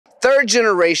third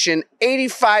generation,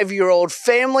 85-year-old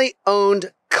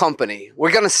family-owned company.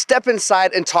 We're gonna step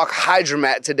inside and talk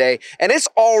Hydromat today, and it's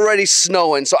already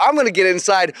snowing, so I'm gonna get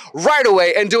inside right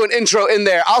away and do an intro in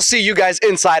there. I'll see you guys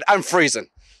inside. I'm freezing.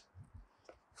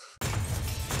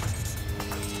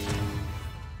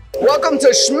 Welcome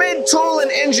to Schmid Tool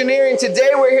Engineering. Today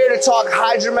we're here to talk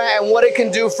Hydromat and what it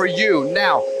can do for you.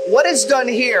 Now, what it's done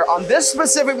here on this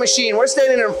specific machine we're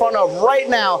standing in front of right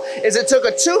now is it took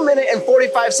a 2-minute and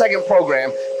 45-second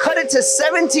program, cut it to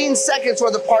 17 seconds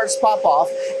where the parts pop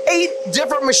off. 8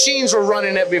 different machines were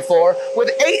running it before with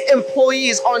 8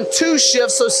 employees on 2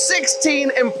 shifts, so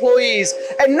 16 employees.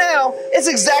 And now it's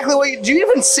exactly what do you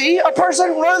even see a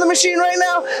person running the machine right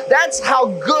now? That's how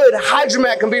good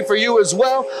Hydromat can be for you as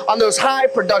well on those high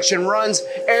production runs.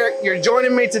 Eric, you're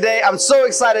joining me today. I'm so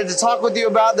excited to talk with you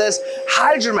about this.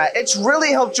 Hydromat, it's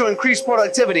really helped you increase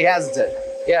productivity, hasn't it?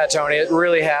 Yeah, Tony, it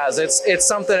really has. It's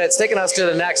something that's taken us to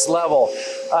the next level.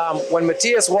 When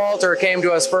Matthias Walter came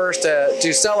to us first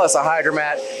to sell us a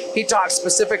Hydromat, he talked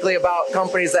specifically about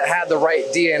companies that had the right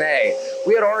DNA.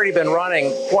 We had already been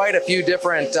running quite a few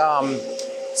different,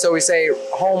 so we say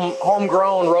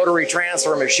homegrown rotary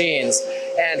transfer machines.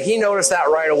 And he noticed that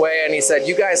right away, and he said,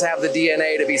 you guys have the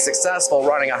DNA to be successful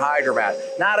running a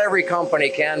Hydromat. Not every company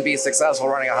can be successful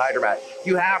running a Hydromat.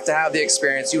 You have to have the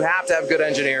experience. You have to have good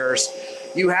engineers.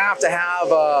 You have to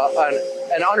have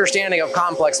an understanding of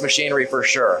complex machinery for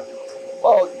sure.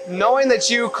 Well, knowing that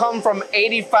you come from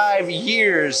 85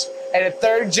 years and a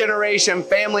third generation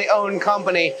family owned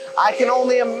company, I can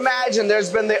only imagine there's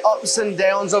been the ups and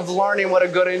downs of learning what a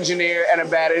good engineer and a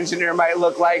bad engineer might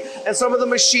look like and some of the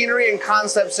machinery and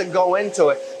concepts that go into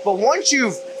it. But once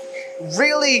you've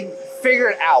really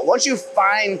figured out, once you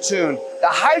fine tune, the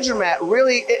Hydromat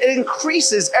really, it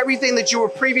increases everything that you were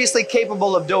previously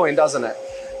capable of doing, doesn't it?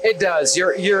 It does.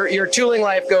 Your tooling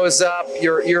life goes up, and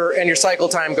your cycle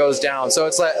time goes down. So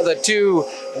it's like the two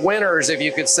winners, if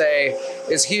you could say,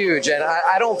 is huge. And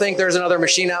I don't think there's another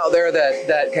machine out there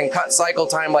that can cut cycle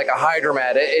time like a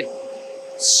Hydromat.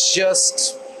 It's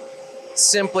just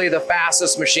simply the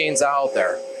fastest machines out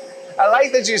there. I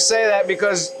like that you say that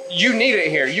because you need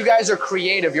it here. You guys are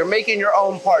creative. You're making your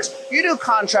own parts. You do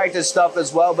contracted stuff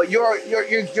as well, but your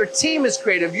team is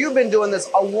creative. You've been doing this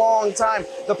a long time.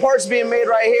 The parts being made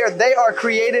right here, they are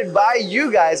created by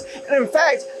you guys. And in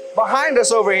fact, behind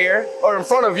us over here, or in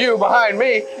front of you, behind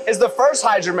me, is the first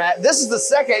Hydromat. This is the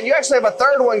second. You actually have a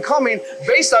third one coming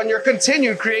based on your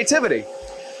continued creativity.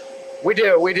 We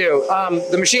do.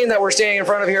 The machine that we're standing in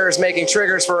front of here is making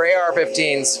triggers for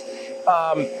AR-15s.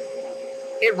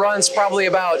 It runs probably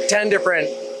about 10 different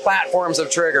platforms of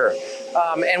trigger.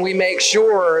 And we make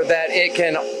sure that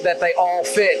they all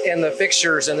fit in the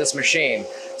fixtures in this machine.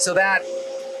 So that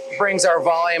brings our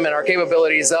volume and our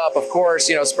capabilities up. Of course,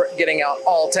 you know, getting out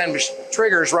all 10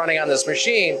 triggers running on this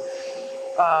machine.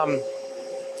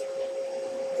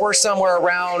 We're somewhere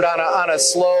around on a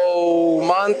slow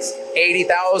month,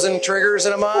 80,000 triggers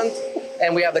in a month.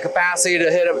 And we have the capacity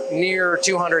to hit near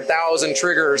 200,000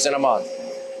 triggers in a month.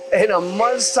 In a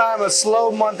month's time, a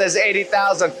slow month is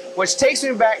 80,000, which takes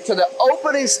me back to the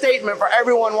opening statement for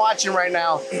everyone watching right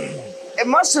now. It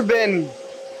must have been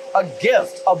a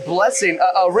gift, a blessing,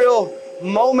 a real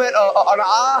moment, an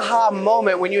aha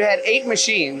moment when you had 8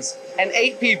 machines and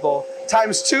 8 people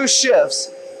times 2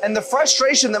 shifts, and the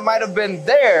frustration that might have been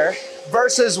there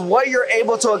versus what you're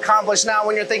able to accomplish now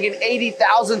when you're thinking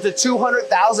 80,000 to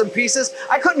 200,000 pieces.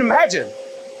 I couldn't imagine.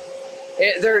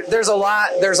 There's a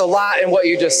lot in what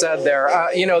you just said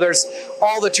there. You know, there's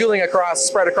all the tooling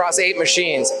spread across 8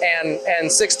 machines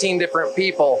and 16 different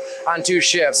people on 2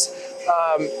 shifts.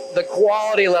 The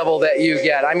quality level that you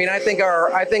get. I mean, I think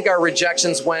our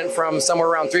rejections went from somewhere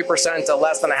around 3% to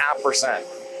less than 0.5%.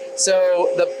 So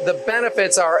the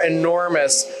benefits are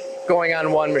enormous going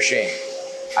on one machine.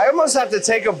 I almost have to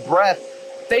take a breath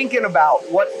thinking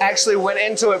about what actually went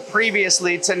into it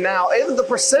previously to now. Even the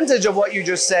percentage of what you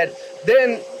just said,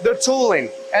 then the tooling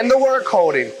and the work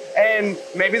holding and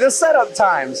maybe the setup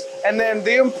times and then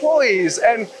the employees.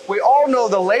 And we all know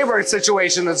the labor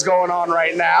situation that's going on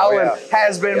right now and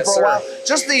has been for a while.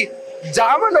 Just the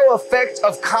domino effect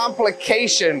of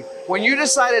complication when you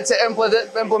decided to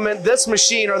implement this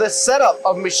machine or this setup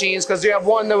of machines, because you have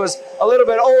one that was a little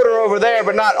bit older over there,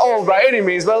 but not old by any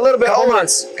means, but a little bit older.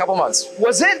 Couple months.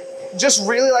 Was it just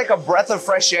really like a breath of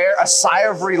fresh air, a sigh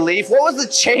of relief? What was the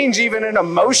change even in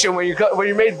emotion when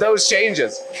you made those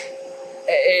changes?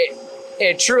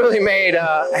 It truly made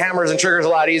hammers and triggers a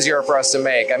lot easier for us to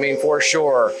make. I mean, for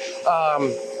sure.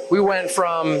 We went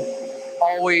from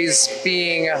always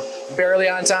being barely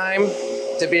on time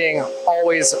to being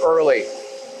always early.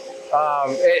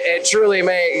 It truly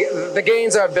the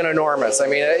gains have been enormous. I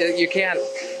mean, you can't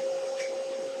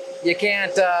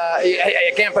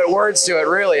put words to it,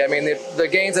 really. I mean, the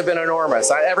gains have been enormous.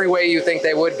 Every way you think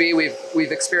they would be,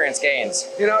 we've experienced gains.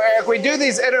 You know, Eric, we do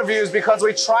these interviews because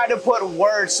we try to put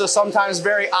words to sometimes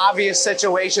very obvious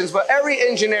situations, but every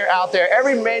engineer out there,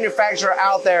 every manufacturer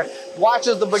out there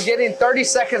watches the beginning 30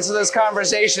 seconds of this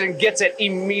conversation and gets it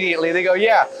immediately. They go,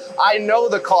 yeah, I know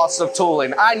the cost of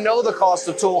tooling. I know the cost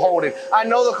of tool holding. I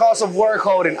know the cost of work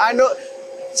holding. I know...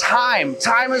 Time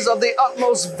is of the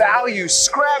utmost value.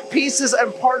 Scrap pieces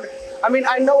and part. I mean,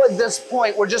 I know at this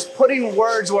point we're just putting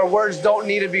words where words don't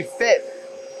need to be fit.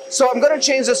 So I'm going to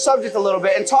change the subject a little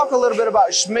bit and talk a little bit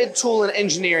about Schmid Tool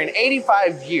Engineering.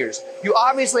 85 years. You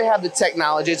obviously have the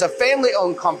technology. It's a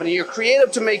family-owned company. You're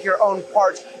creative to make your own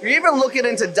parts. You're even looking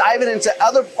into diving into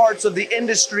other parts of the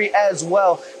industry as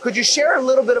well. Could you share a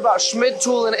little bit about Schmid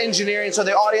Tool Engineering so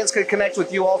the audience could connect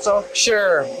with you also?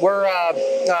 Sure. We're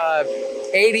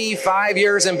 85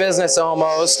 years in business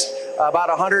almost, about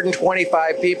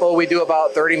 125 people. We do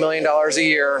about $30 million a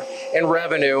year in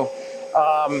revenue.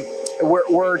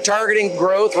 We're targeting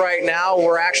growth right now.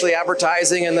 We're actually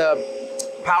advertising in the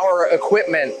power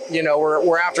equipment. You know,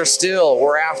 we're after Still,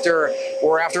 we're after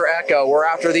Echo, we're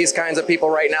after these kinds of people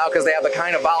right now because they have the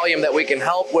kind of volume that we can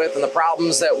help with and the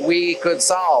problems that we could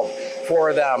solve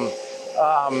for them.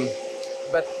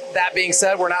 But that being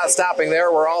said, we're not stopping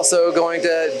there. We're also going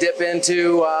to dip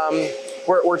into,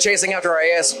 we're chasing after our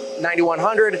AS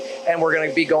 9100, and we're going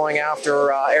to be going after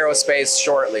aerospace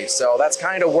shortly. So that's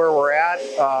kind of where we're at.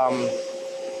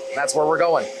 That's where we're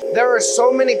going. There are so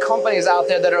many companies out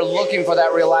there that are looking for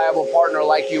that reliable partner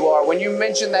like you are. When you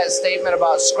mentioned that statement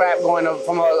about scrap going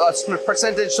from a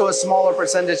percentage to a smaller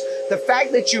percentage, the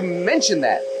fact that you mentioned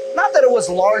that, not that it was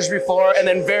large before and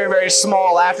then very, very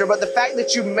small after, but the fact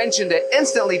that you mentioned it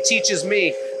instantly teaches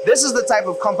me this is the type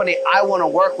of company I want to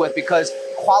work with because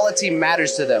quality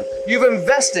matters to them. You've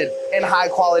invested in high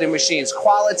quality machines.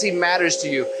 Quality matters to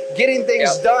you. Getting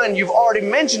things done, you've already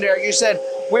mentioned, Eric, you said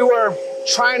we were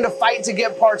trying to fight to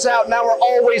get parts out. Now we're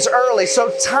always early.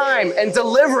 So time and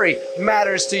delivery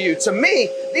matters to you. To me,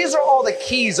 these are all the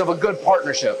keys of a good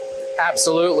partnership.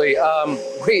 Absolutely.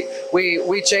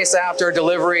 We chase after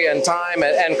delivery and time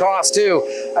and cost too.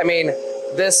 I mean,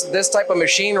 this type of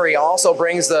machinery also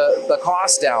brings the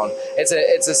cost down.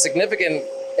 It's a significant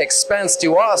expense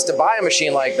to us to buy a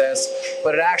machine like this,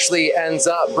 but it actually ends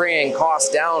up bringing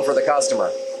costs down for the customer.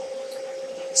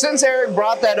 Since Eric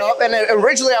brought that up, and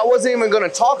originally I wasn't even going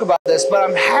to talk about this, but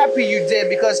I'm happy you did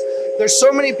because there's so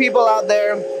many people out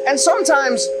there, and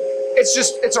sometimes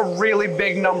it's a really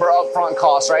big number upfront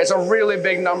cost, right? It's a really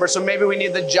big number, so maybe we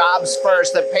need the jobs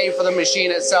first that pay for the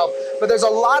machine itself. But there's a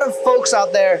lot of folks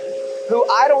out there who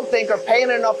I don't think are paying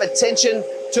enough attention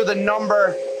to the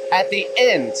number at the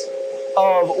end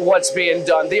of what's being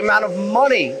done, the amount of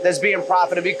money that's being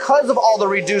profited because of all the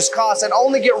reduced costs, and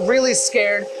only get really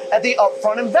scared at the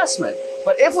upfront investment.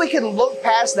 But if we can look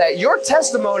past that, your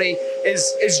testimony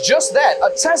is just that, a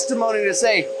testimony to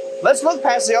say, let's look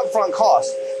past the upfront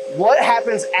cost. What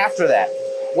happens after that?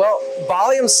 Well,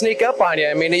 volumes sneak up on you.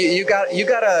 I mean, you got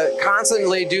to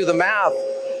constantly do the math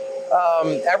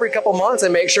every couple months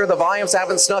and make sure the volumes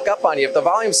haven't snuck up on you. If the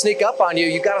volumes sneak up on you,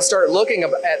 you got to start looking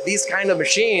at these kind of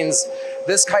machines.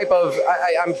 This type of,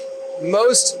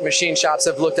 most machine shops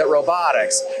have looked at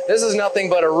robotics. This is nothing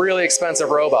but a really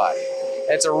expensive robot.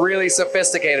 It's a really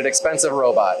sophisticated, expensive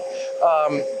robot.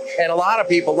 And a lot of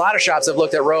shops have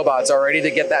looked at robots already to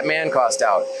get that man cost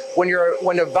out. When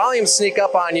the volumes sneak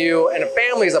up on you and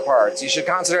families of parts, you should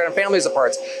concentrate on families of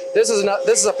parts. This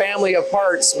is a family of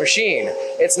parts machine.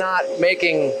 It's not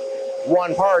making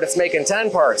one part, it's making 10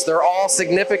 parts. They're all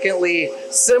significantly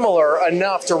similar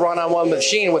enough to run on one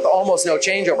machine with almost no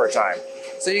changeover time.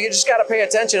 So you just got to pay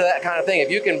attention to that kind of thing. If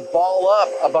you can ball up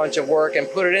a bunch of work and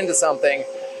put it into something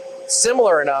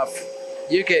similar enough,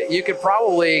 you could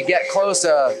probably get close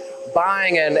to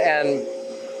buying and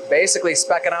basically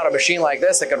speccing out a machine like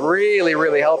this that could really,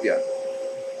 really help you.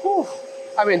 Whew.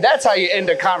 I mean, that's how you end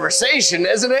a conversation,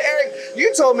 isn't it, Eric?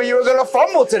 You told me you were going to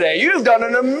fumble today. You've done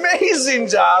an amazing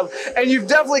job, and you've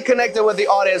definitely connected with the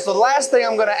audience. So the last thing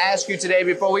I'm going to ask you today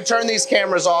before we turn these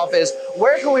cameras off is,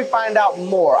 where can we find out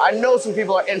more? I know some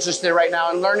people are interested right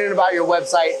now in learning about your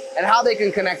website and how they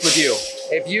can connect with you.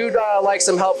 If you'd like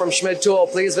some help from Schmid Tool,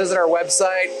 please visit our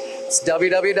website. It's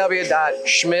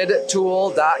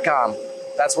www.schmidtool.com.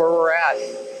 That's where we're at.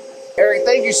 Eric,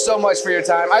 thank you so much for your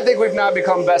time. I think we've now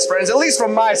become best friends, at least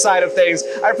from my side of things.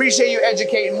 I appreciate you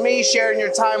educating me, sharing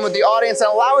your time with the audience, and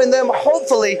allowing them,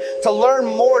 hopefully, to learn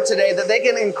more today that they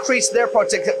can increase their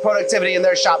productivity in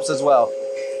their shops as well.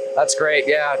 That's great.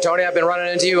 Yeah, Tony, I've been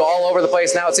running into you all over the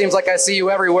place now. It seems like I see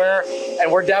you everywhere,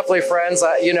 and we're definitely friends.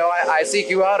 You know, I seek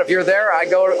you out. If you're there, I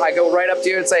go right up to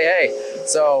you and say, hey.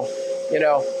 So, you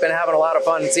know, been having a lot of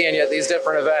fun seeing you at these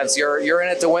different events. You're in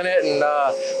it to win it, and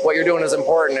what you're doing is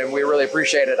important, and we really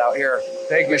appreciate it out here.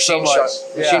 Thank you so much.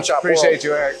 Machine Shop appreciate World.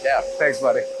 you, Eric. Yeah. Thanks,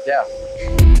 buddy.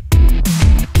 Yeah.